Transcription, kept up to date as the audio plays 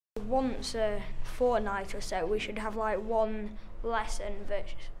Once a fortnight or so we should have like one lesson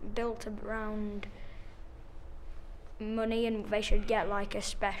that's built around money, and they should get like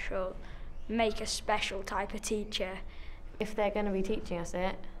make a special type of teacher. If they're going to be teaching us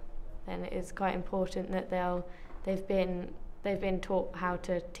it, then it is quite important that they've been taught how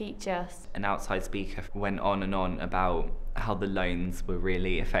to teach us. An outside speaker went on and on about how the loans were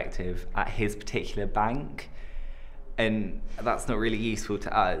really effective at his particular bank, and that's not really useful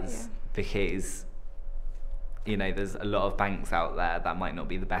to us because, you know, there's a lot of banks out there that might not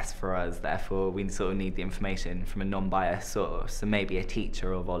be the best for us, therefore we sort of need the information from a non-biased source, so maybe a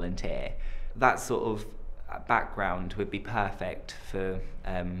teacher or volunteer. That sort of background would be perfect for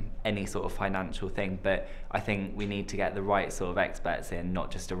any sort of financial thing, but I think we need to get the right sort of experts in, not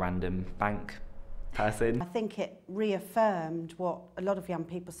just a random bank person. I think it reaffirmed what a lot of young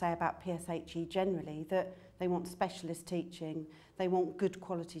people say about PSHE generally, that they want specialist teaching, they want good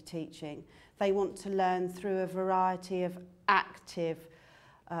quality teaching, they want to learn through a variety of active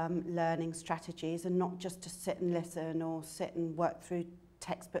learning strategies, and not just to sit and listen or sit and work through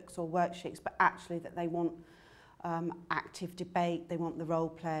textbooks or worksheets, but actually that they want active debate, they want the role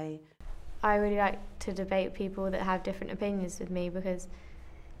play. I really like to debate people that have different opinions with me, because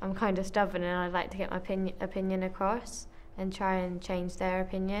I'm kind of stubborn and I'd like to get my opinion across and try and change their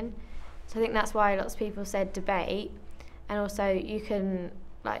opinion. So I think that's why lots of people said debate, and also you can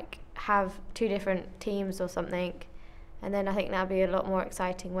like have two different teams or something, and then I think that'd be a lot more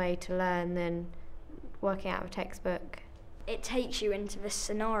exciting way to learn than working out of a textbook. It takes you into the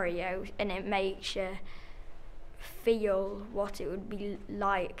scenario and it makes you feel what it would be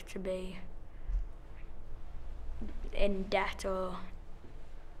like to be in debt or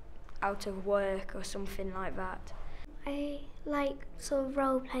out of work or something like that. I like sort of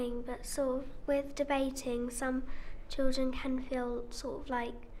role playing, but sort of with debating, some children can feel sort of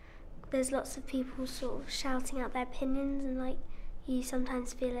like there's lots of people sort of shouting out their opinions, and like you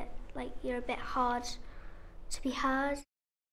sometimes feel it like you're a bit hard to be heard.